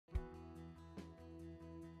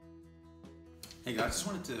Hey guys, just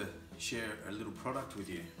wanted to share a little product with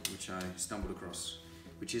you which I stumbled across,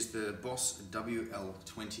 which is the Boss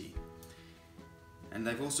WL-20. And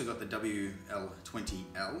they've also got the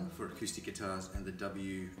WL-20L for acoustic guitars and the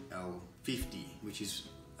WL-50, which is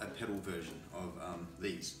a pedal version of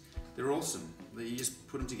these. They're awesome. You just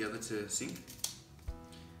put them together to sync.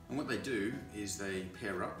 And what they do is they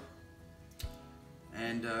pair up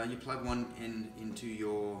and you plug one end into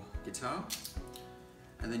your guitar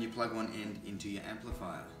and then you plug one end into your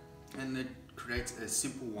amplifier, and it creates a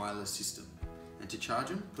simple wireless system. And to charge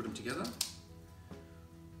them, put them together,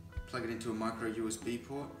 plug it into a micro USB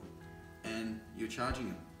port, and you're charging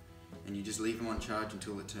them, and you just leave them on charge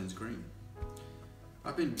until it turns green.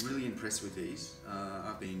 I've been really impressed with these.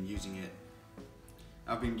 I've been using it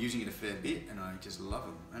a fair bit, and I just love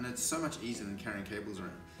them. And it's so much easier than carrying cables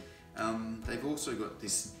around. They've also got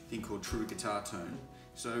this thing called true guitar tone.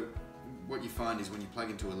 So what you find is when you plug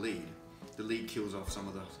into a lead, the lead kills off some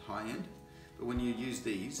of the high end, but when you use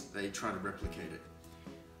these, they try to replicate it.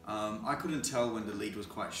 I couldn't tell when the lead was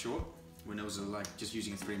quite short. When it was like just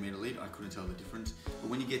using a 3-meter lead, I couldn't tell the difference. But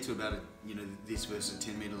when you get to about this versus a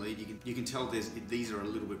 10-meter lead, you can tell these are a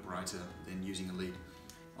little bit brighter than using a lead.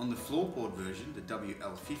 On the floorboard version, the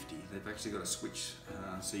WL-50, they've actually got a switch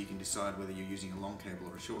so you can decide whether you're using a long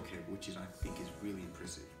cable or a short cable, which I think is really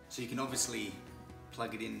impressive. So you can obviously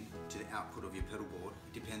plug it in to the output of your pedal board.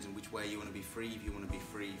 It depends on which way you want to be free. If you want to be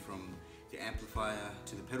free from the amplifier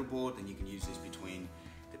to the pedal board, then you can use this between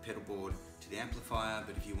the pedal board to the amplifier.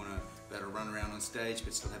 But if you want to be able to run around on stage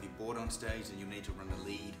but still have your board on stage, then you'll need to run the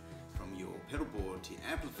lead from your pedal board to your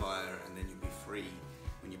amplifier, and then you'll be free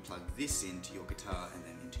when you plug this into your guitar and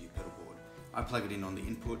then into your pedal board. I plug it in on the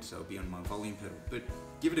input, so it'll be on my volume pedal. But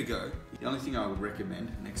give it a go. The only thing I would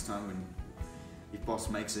recommend next time if Boss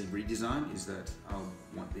makes a redesign is that I'll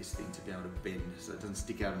want this thing to be able to bend so it doesn't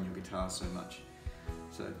stick out on your guitar so much.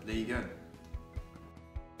 So there you go.